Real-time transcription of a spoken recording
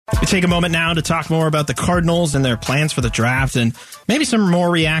We take a moment now to talk more about the Cardinals and their plans for the draft and maybe some more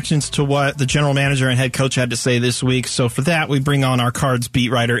reactions to what the general manager and head coach had to say this week. So for that, we bring on our Cards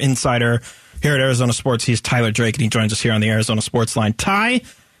beat writer, insider here at Arizona Sports. He's Tyler Drake, and he joins us here on the Arizona Sports Line. Ty,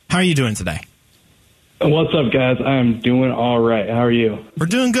 how are you doing today? What's up, guys? I'm doing all right. How are you? We're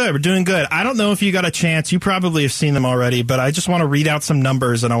doing good. We're doing good. I don't know if you got a chance. You probably have seen them already, but I just want to read out some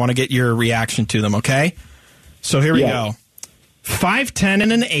numbers, and I want to get your reaction to them, okay? So here we go. 5'10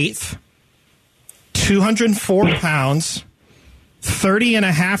 and an eighth, 204 pounds, 30 and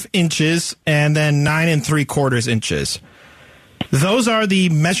a half inches, and then 9 3/4 inches. Those are the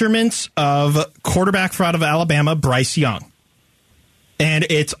measurements of quarterback out of Alabama, Bryce Young. And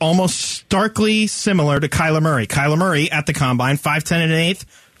it's almost starkly similar to Kyler Murray. Kyler Murray at the combine, 5'10 and an eighth,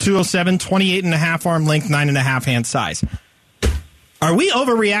 207, 28 and a half arm length, 9 and a half hand size. Are we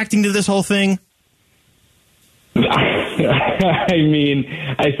overreacting to this whole thing? I mean,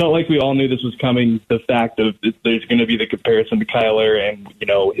 I felt like we all knew this was coming. The fact of there's going to be the comparison to Kyler and, you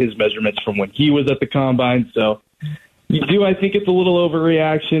know, his measurements from when he was at the combine. So do I think it's a little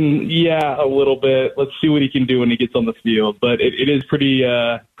overreaction? Yeah, a little bit. Let's see what he can do when he gets on the field. But it is pretty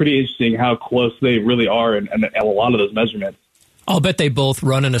interesting how close they really are and a lot of those measurements. I'll bet they both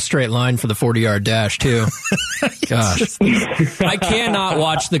run in a straight line for the 40-yard dash, too. Gosh. I cannot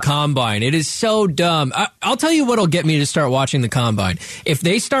watch the Combine. It is so dumb. I'll tell you what'll get me to start watching the Combine. If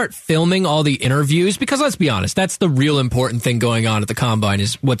they start filming all the interviews, because let's be honest, that's the real important thing going on at the Combine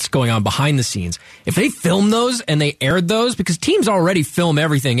is what's going on behind the scenes. If they film those and they aired those, because teams already film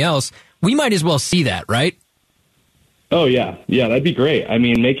everything else, we might as well see that, right? Oh, yeah. Yeah, that'd be great. I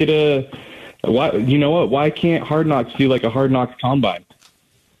mean, make it why, you know what? Why can't Hard Knocks do like a Hard Knocks Combine?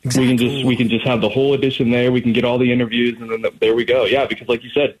 Exactly. We can just have the whole edition there. We can get all the interviews, and then there we go. Yeah, because like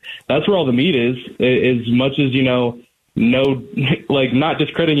you said, that's where all the meat is. As much as like not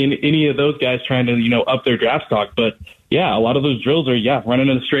discrediting any of those guys trying to up their draft stock, but yeah, a lot of those drills are running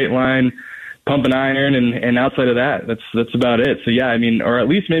in a straight line, pumping iron, and outside of that, that's about it. So yeah, I mean, or at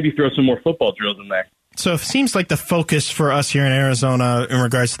least maybe throw some more football drills in there. So it seems like the focus for us here in Arizona in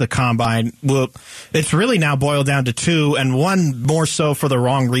regards to the Combine, it's really now boiled down to two, and one more so for the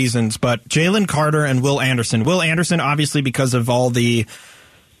wrong reasons, but Jalen Carter and Will Anderson. Will Anderson, obviously, because of all the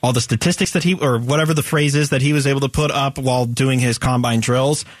statistics that or whatever the phrase is that he was able to put up while doing his Combine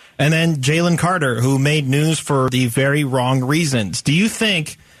drills, and then Jalen Carter, who made news for the very wrong reasons. Do you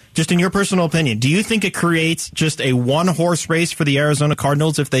think, just in your personal opinion, do you think it creates just a one-horse race for the Arizona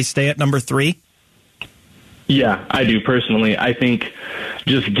Cardinals if they stay at number 3? Yeah, I do personally. I think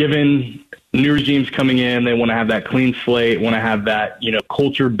just given new regimes coming in, they want to have that clean slate, want to have that,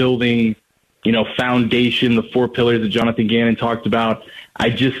 culture building, foundation, the 4 pillars that Jonathan Gannon talked about. I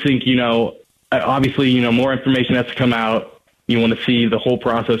just think, obviously, more information has to come out. You want to see the whole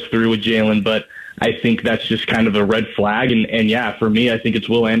process through with Jalen, but I think that's just kind of a red flag. And yeah, for me, I think it's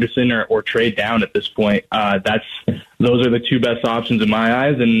Will Anderson or trade down at this point. Those are the 2 best options in my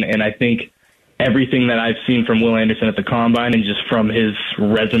eyes. And I think everything that I've seen from Will Anderson at the Combine and just from his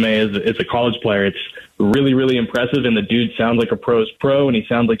resume as a college player, it's really, really impressive. And the dude sounds like a pro's pro, and he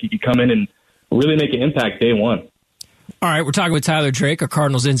sounds like he could come in and really make an impact day one. All right, we're talking with Tyler Drake, a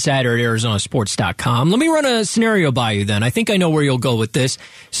Cardinals insider at ArizonaSports.com. Let me run a scenario by you then. I think I know where you'll go with this.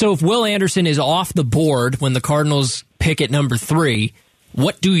 So if Will Anderson is off the board when the Cardinals pick at number 3,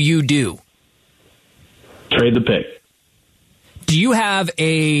 what do you do? Trade the pick. Do you have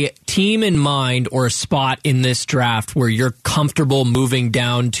a team in mind or a spot in this draft where you're comfortable moving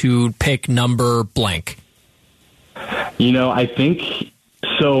down to pick number blank? I think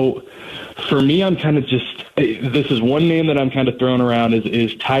so. For me, I'm kind of this is one name that I'm kind of throwing around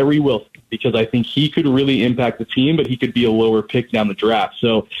is Tyree Wilson, because I think he could really impact the team, but he could be a lower pick down the draft.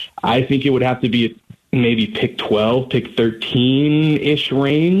 So I think it would have to be maybe pick 12, pick 13-ish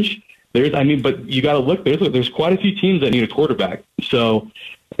range. But you got to look. There's quite a few teams that need a quarterback. So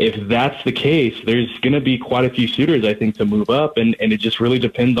if that's the case, there's going to be quite a few suitors, I think, to move up, and it just really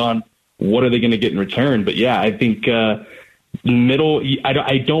depends on what are they going to get in return. But yeah, I think middle.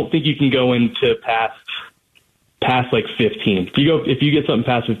 I don't think you can go into past like 15. If you get something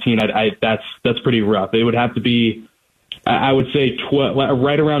past 15, that's pretty rough. It would have to be. I would say 12,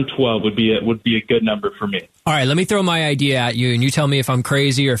 right around 12 would be a good number for me. All right, let me throw my idea at you, and you tell me if I'm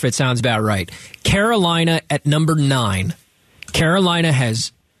crazy or if it sounds about right. Carolina at number 9. Carolina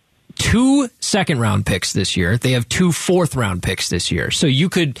has 2 second-round picks this year. They have 2 fourth-round picks this year. So you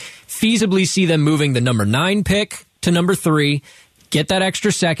could feasibly see them moving the number 9 pick to number 3, get that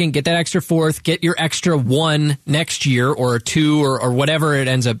extra second, get that extra fourth, get your extra one next year or a two or whatever it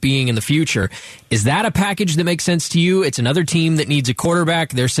ends up being in the future. Is that a package that makes sense to you? It's another team that needs a quarterback.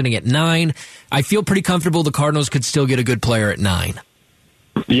 They're sitting at 9. I feel pretty comfortable the Cardinals could still get a good player at 9.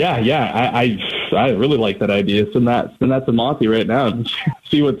 Yeah. I really like that idea. Send that to Monty right now and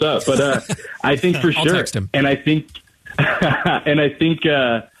see what's up. But I think for I'll sure, text him. and I think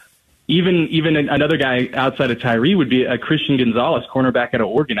even another guy outside of Tyree would be a Christian Gonzalez, cornerback out of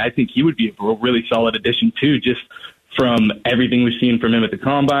Oregon. I think he would be a really solid addition too, just from everything we've seen from him at the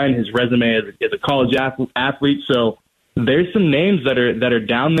Combine, his resume as a college athlete. So there's some names that are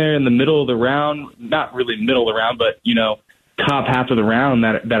down there in the middle of the round, not really middle of the round, but top half of the round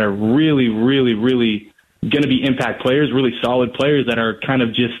that are really, really, really going to be impact players, really solid players that are kind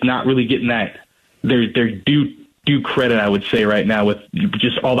of just not really getting that their due credit, I would say, right now with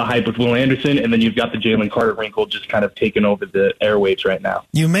just all the hype with Will Anderson, and then you've got the Jalen Carter wrinkle just kind of taking over the airwaves right now.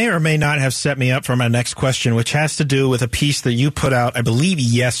 You may or may not have set me up for my next question, which has to do with a piece that you put out, I believe,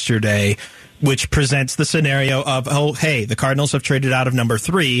 yesterday, which presents the scenario of, oh, hey, the Cardinals have traded out of number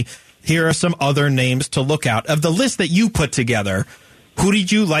 3. Here are some other names to look out. Of the list that you put together, who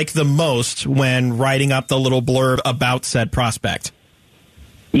did you like the most when writing up the little blurb about said prospect?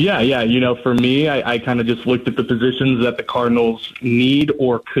 Yeah. For me, I kind of just looked at the positions that the Cardinals need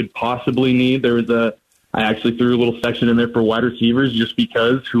or could possibly need. I actually threw a little section in there for wide receivers just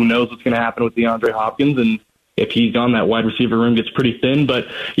because who knows what's going to happen with DeAndre Hopkins, and if he's gone, that wide receiver room gets pretty thin. But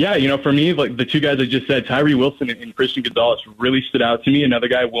yeah, for me, like the two guys I just said, Tyree Wilson and Christian Gonzalez really stood out to me. Another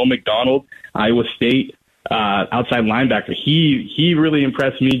guy, Will McDonald, Iowa State, outside linebacker. He really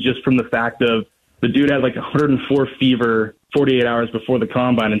impressed me just from the fact of the dude had like 104 fever 48 hours before the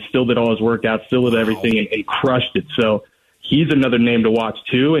Combine and still did all his workouts, still did everything and crushed it. So he's another name to watch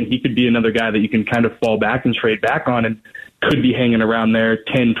too, and he could be another guy that you can kind of fall back and trade back on and could be hanging around there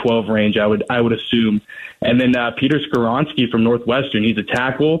 10-12 range, I would assume. And then Peter Skoronski from Northwestern, he's a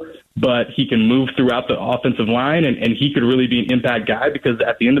tackle, but he can move throughout the offensive line, and he could really be an impact guy because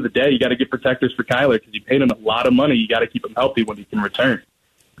at the end of the day, you got to get protectors for Kyler because you paid him a lot of money. You got to keep him healthy when he can return.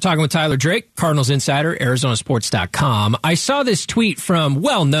 Talking with Tyler Drake, Cardinals insider, Arizonasports.com. I saw this tweet from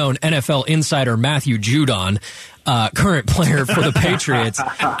well-known NFL insider Matthew Judon, current player for the Patriots.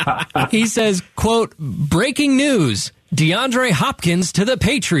 He says, quote, breaking news, DeAndre Hopkins to the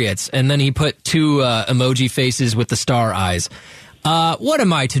Patriots. And then he put 2 emoji faces with the star eyes. What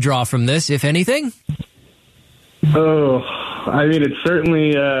am I to draw from this, if anything? Oh, I mean, it's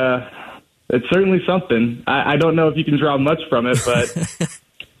certainly something. I don't know if you can draw much from it, but...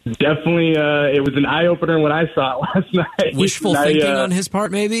 Definitely, it was an eye-opener when I saw it last night. Wishful thinking on his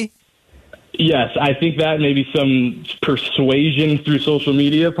part, maybe? Yes, I think that maybe some persuasion through social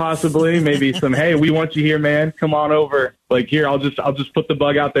media, possibly. Maybe some, hey, we want you here, man. Come on over. Like, here, I'll just put the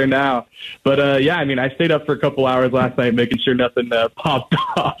bug out there now. But, yeah, I mean, I stayed up for a couple hours last night making sure nothing popped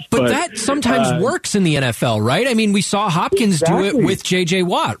off. But that sometimes works in the NFL, right? I mean, we saw Hopkins do it with J.J.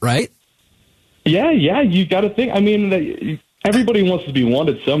 Watt, right? Yeah, you got to think. I mean, everybody wants to be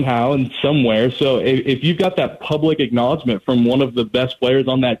wanted somehow and somewhere. So if you've got that public acknowledgement from one of the best players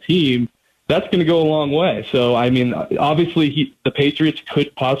on that team, that's going to go a long way. So, I mean, obviously the Patriots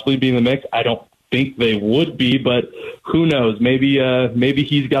could possibly be in the mix. I don't think they would be, but who knows? Maybe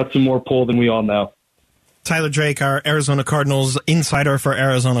he's got some more pull than we all know. Tyler Drake, our Arizona Cardinals insider for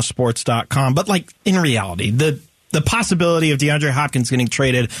Arizonasports.com. But, like, in reality, the possibility of DeAndre Hopkins getting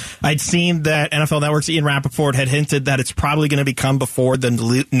traded, I'd seen that NFL Network's Ian Rappaport had hinted that it's probably going to become before the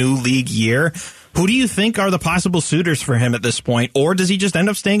new league year. Who do you think are the possible suitors for him at this point, or does he just end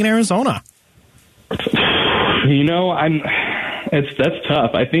up staying in Arizona? That's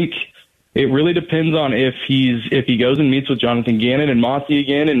tough. I think it really depends on if he goes and meets with Jonathan Gannon and Monty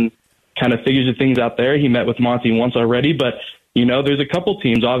again and kind of figures the things out there. He met with Monty once already, but there's a couple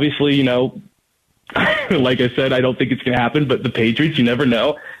teams. Obviously, like I said, I don't think it's going to happen, but the Patriots, you never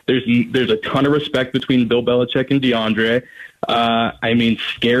know. There's a ton of respect between Bill Belichick and DeAndre. I mean,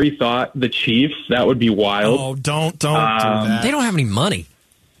 scary thought, the Chiefs, that would be wild. Oh, don't do that. They don't have any money.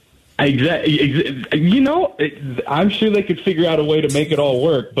 Exactly. I'm sure they could figure out a way to make it all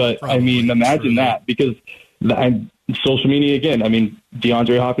work, but Probably. I mean, imagine that because social media again. I mean,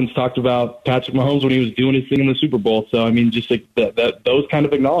 DeAndre Hopkins talked about Patrick Mahomes when he was doing his thing in the Super Bowl. So I mean, just like those kind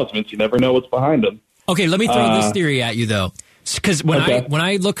of acknowledgments, you never know what's behind them. Okay, let me throw this theory at you though, because when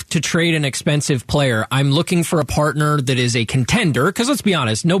I look to trade an expensive player, I'm looking for a partner that is a contender. Because let's be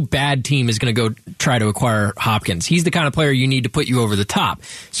honest, no bad team is going to go try to acquire Hopkins. He's the kind of player you need to put you over the top.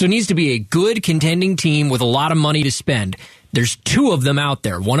 So it needs to be a good contending team with a lot of money to spend. There's 2 of them out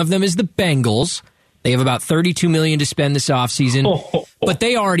there. One of them is the Bengals. They have about $32 million to spend this offseason, but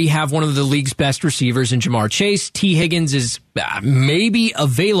they already have one of the league's best receivers in Jamar Chase. T. Higgins is maybe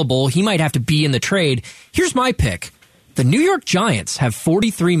available. He might have to be in the trade. Here's my pick. The New York Giants have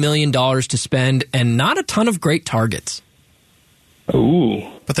 $43 million to spend and not a ton of great targets. Ooh.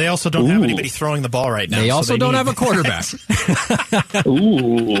 But they also don't have anybody throwing the ball right now. They also don't have a quarterback.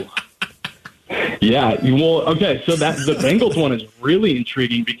 Ooh. Yeah, well, okay, so that the Bengals one is really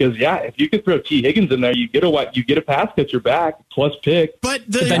intriguing because, if you could throw T. Higgins in there, you get a pass catcher back plus pick. But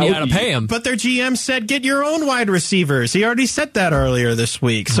then you got to pay him. But their GM said, get your own wide receivers. He already said that earlier this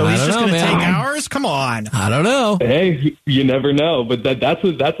week. So he's just going to take ours? Come on. I don't know. Hey, you never know. But that's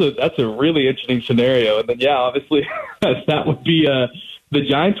a really interesting scenario. And then, obviously, that would be the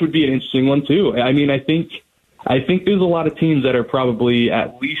Giants would be an interesting one, too. I mean, I think there's a lot of teams that are probably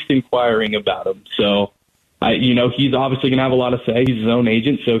at least inquiring about him. So, he's obviously going to have a lot of say. He's his own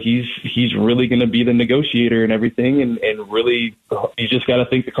agent, so he's really going to be the negotiator and everything. And really, he's just got to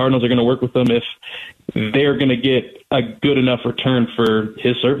think the Cardinals are going to work with him if they're going to get a good enough return for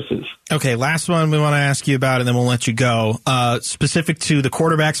his services. Okay, last one we want to ask you about, and then we'll let you go. Specific to the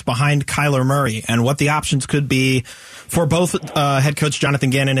quarterbacks behind Kyler Murray and what the options could be for both head coach Jonathan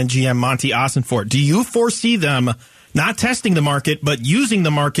Gannon and GM Monty Ossenfort. Do you foresee them not testing the market, but using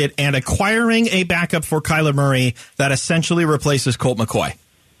the market and acquiring a backup for Kyler Murray that essentially replaces Colt McCoy?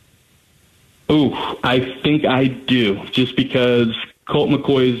 Ooh, I think I do, just because Colt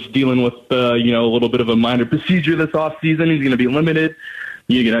McCoy is dealing with a little bit of a minor procedure this offseason. He's going to be limited.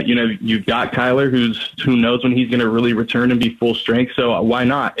 You've got Kyler, who knows when he's going to really return and be full strength. So why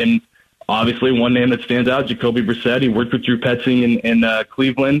not? And obviously, one name that stands out, Jacoby Brissett. He worked with Drew Petzing in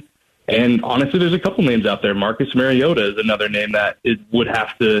Cleveland. And honestly, there's a couple names out there. Marcus Mariota is another name that he'd really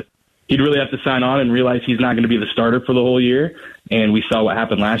have to sign on and realize he's not going to be the starter for the whole year. And we saw what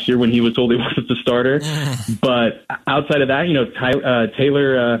happened last year when he was told he wasn't the starter. But outside of that,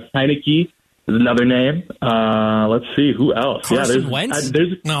 Taylor Heineke is another name. Let's see, who else? Carson Wentz?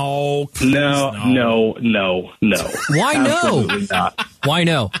 No. Why no? Not. Why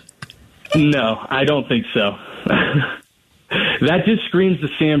no? No, I don't think so. That just screams the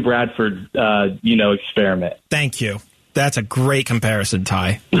Sam Bradford, experiment. Thank you. That's a great comparison,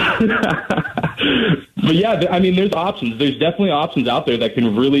 Ty. But there's options. There's definitely options out there that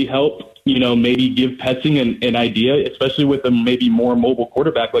can really help, maybe give Petzing an idea, especially with a maybe more mobile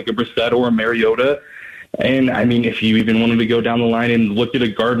quarterback like a Brissett or a Mariota. And, if you even wanted to go down the line and look at a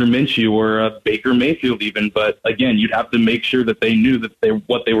Gardner Minshew or a Baker Mayfield even. But, again, you'd have to make sure that they knew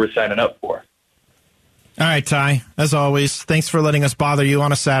what they were signing up for. All right, Ty, as always, thanks for letting us bother you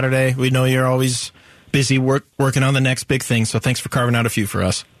on a Saturday. We know you're always busy working on the next big thing, so thanks for carving out a few for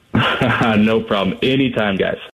us. No problem. Anytime, guys.